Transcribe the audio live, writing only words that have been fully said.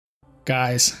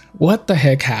Guys, what the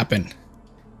heck happened?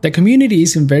 The community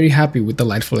isn't very happy with the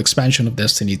Lightfall expansion of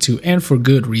Destiny 2, and for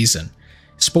good reason.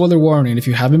 Spoiler warning, if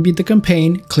you haven't beat the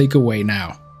campaign, click away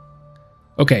now.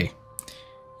 Okay,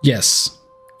 yes,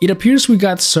 it appears we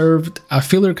got served a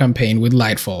filler campaign with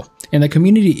Lightfall, and the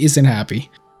community isn't happy.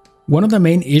 One of the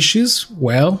main issues,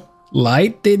 well,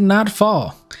 light did not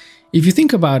fall. If you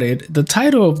think about it, the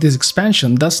title of this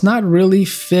expansion does not really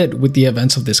fit with the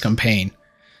events of this campaign.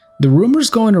 The rumors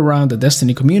going around the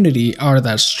Destiny community are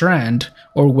that Strand,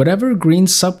 or whatever green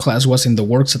subclass was in the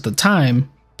works at the time,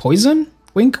 Poison?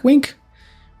 Wink wink?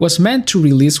 Was meant to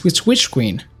release with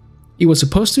Witchqueen. It was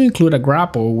supposed to include a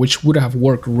grapple which would have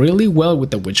worked really well with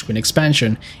the Witchqueen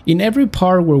expansion in every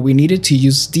part where we needed to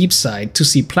use deep side to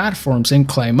see platforms and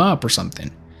climb up or something.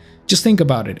 Just think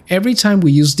about it, every time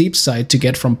we use deep side to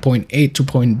get from point A to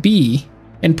point B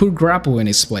and put grapple in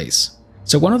its place.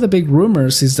 So one of the big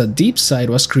rumors is that deep side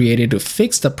was created to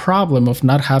fix the problem of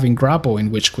not having grapple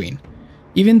in Witchqueen.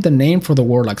 Even the name for the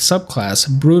Warlock subclass,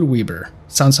 Broodweaver,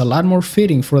 sounds a lot more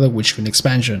fitting for the Witchqueen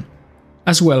expansion.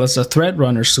 As well as the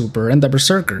Threadrunner super and the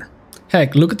Berserker.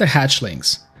 Heck, look at the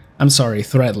hatchlings. I'm sorry,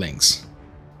 threadlings.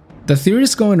 The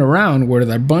theories going around were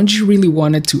that Bungie really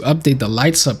wanted to update the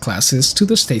light subclasses to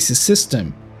the Stasis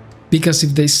system. Because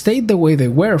if they stayed the way they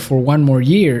were for one more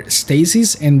year,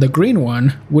 Stasis and the green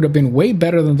one would have been way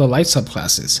better than the light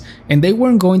subclasses, and they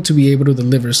weren't going to be able to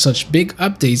deliver such big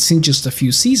updates in just a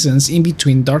few seasons in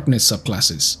between darkness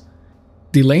subclasses.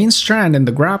 Delaying Strand and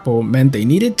the grapple meant they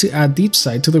needed to add deep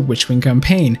side to the Witchqueen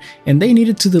campaign, and they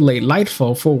needed to delay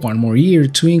Lightfall for one more year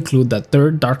to include that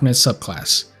third darkness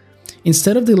subclass.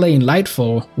 Instead of delaying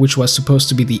Lightfall, which was supposed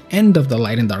to be the end of the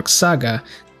Light and Dark saga,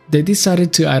 they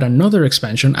decided to add another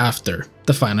expansion after,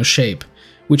 the Final Shape,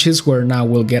 which is where now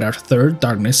we'll get our third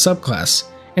darkness subclass,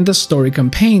 and the story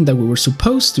campaign that we were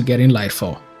supposed to get in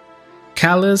Lightfall.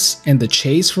 Calus and the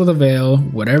Chase for the Veil,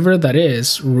 whatever that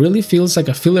is, really feels like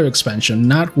a filler expansion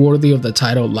not worthy of the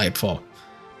title Lightfall.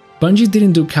 Bungie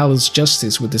didn't do Calus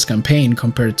justice with this campaign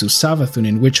compared to Savathun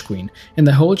in Witchqueen, and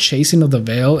the whole chasing of the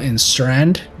Veil and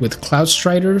Strand with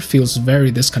Cloudstrider feels very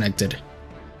disconnected.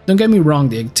 Don't get me wrong,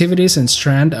 the activities in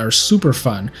Strand are super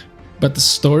fun, but the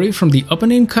story from the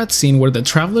opening cutscene where the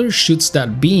Traveler shoots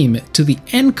that beam to the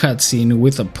end cutscene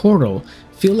with a portal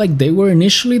feel like they were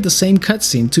initially the same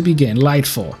cutscene to begin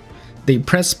Lightfall. They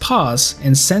pressed pause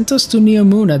and sent us to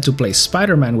Neomuna to play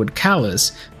Spider-Man with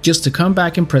Calus just to come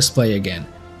back and press play again.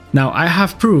 Now I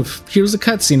have proof, here's the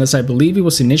cutscene as I believe it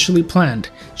was initially planned.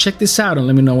 Check this out and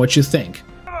let me know what you think.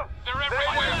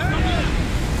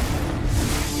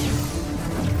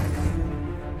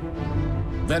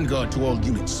 Vanguard to all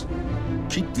units.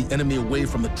 Keep the enemy away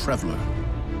from the Traveler.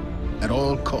 At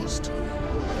all cost.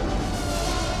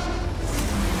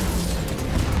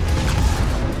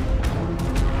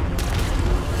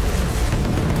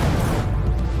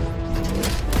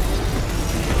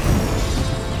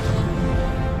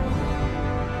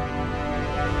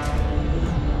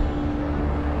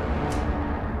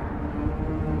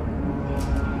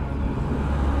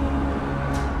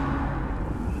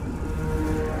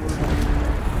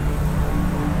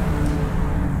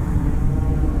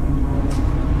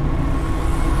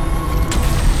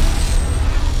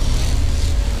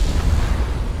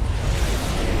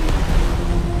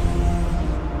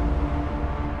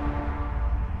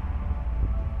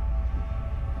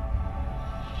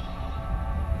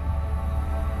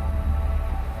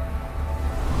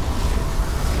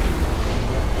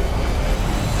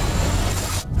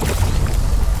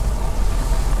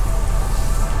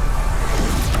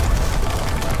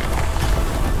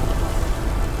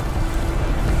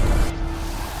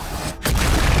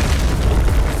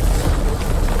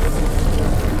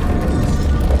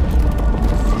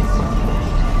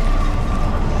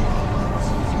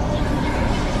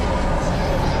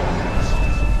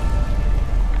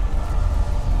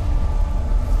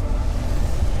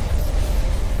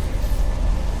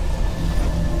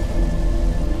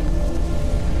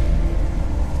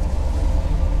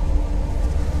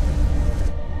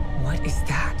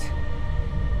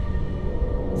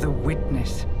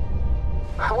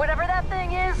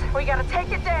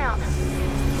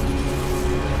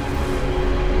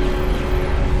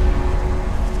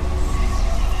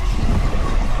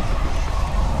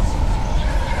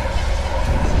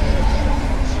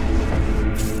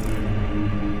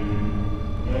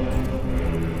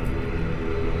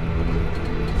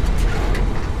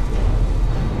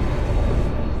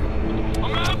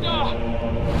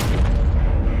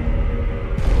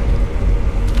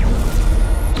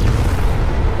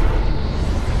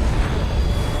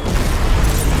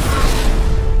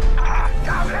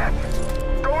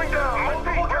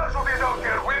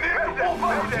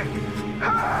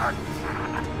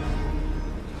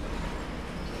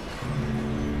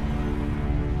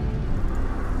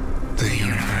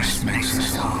 This makes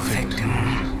us all victim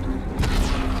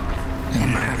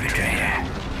and perpetrator.